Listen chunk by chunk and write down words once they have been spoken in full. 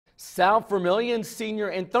South Vermilion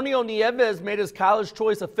senior Anthonio Nieves made his college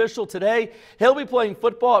choice official today. He'll be playing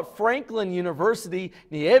football at Franklin University.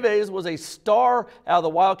 Nieves was a star out of the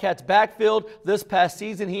Wildcats backfield. This past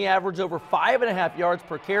season, he averaged over 5.5 yards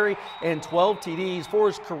per carry and 12 TDs. For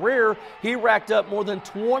his career, he racked up more than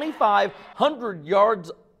 2,500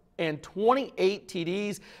 yards and 28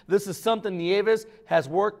 TDs. This is something Nieves has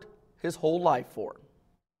worked his whole life for.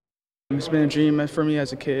 It's been a dream for me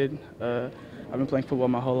as a kid. I've been playing football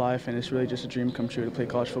my whole life, and it's really just a dream come true to play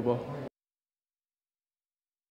college football.